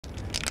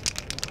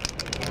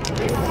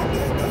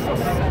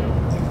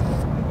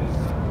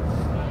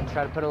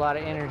Try to put a lot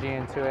of energy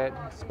into it,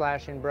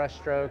 splashing brush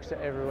strokes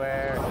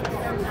everywhere.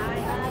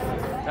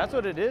 That's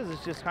what it is.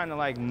 It's just kind of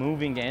like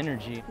moving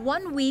energy.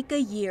 1 week a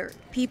year,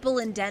 people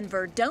in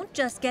Denver don't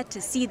just get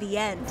to see the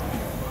end.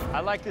 I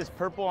like this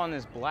purple on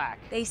this black.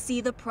 They see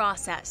the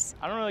process.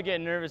 I don't really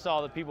get nervous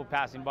all the people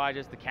passing by,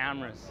 just the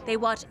cameras. They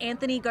watch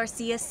Anthony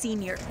Garcia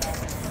Sr.,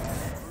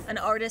 an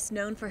artist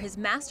known for his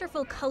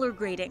masterful color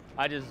grading.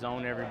 I just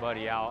zone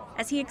everybody out.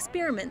 As he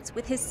experiments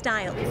with his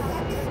style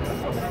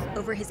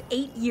over his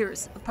 8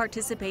 years of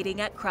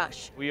participating at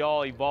Crush. We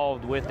all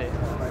evolved with it.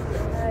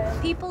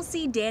 People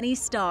see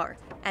Danny's star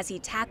as he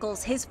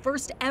tackles his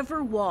first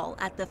ever wall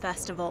at the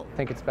festival. I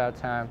think it's about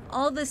time.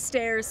 All the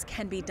stairs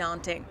can be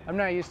daunting. I'm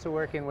not used to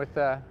working with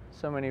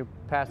so many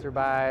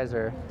passerbys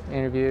or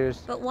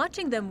interviews. But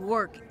watching them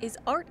work is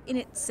art in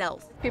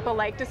itself. People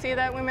like to see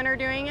that women are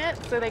doing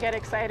it, so they get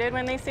excited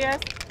when they see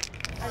us.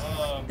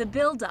 The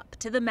build-up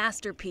to the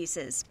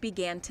masterpieces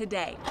began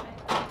today,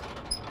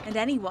 and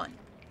anyone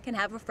can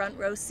have a front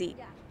row seat.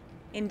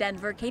 In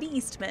Denver, Katie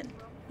Eastman,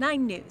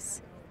 9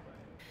 News.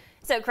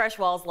 So Crush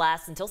Walls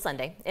lasts until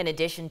Sunday. In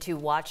addition to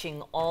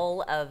watching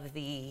all of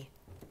the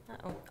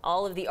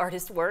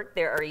artists' work,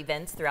 there are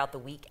events throughout the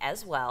week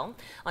as well.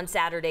 On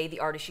Saturday,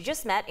 the artist you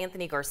just met,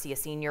 Anthony Garcia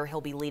Sr.,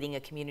 he'll be leading a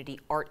community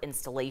art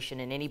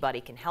installation, and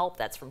anybody can help.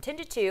 That's from 10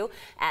 to 2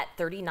 at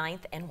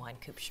 39th and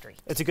Winecoop Street.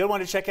 It's a good one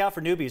to check out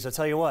for newbies. I'll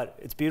tell you what,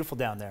 it's beautiful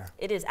down there.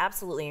 It is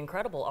absolutely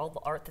incredible, all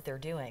the art that they're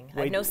doing.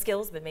 I have no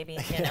skills, but maybe,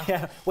 you know.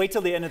 Yeah, wait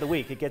till the end of the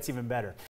week. It gets even better.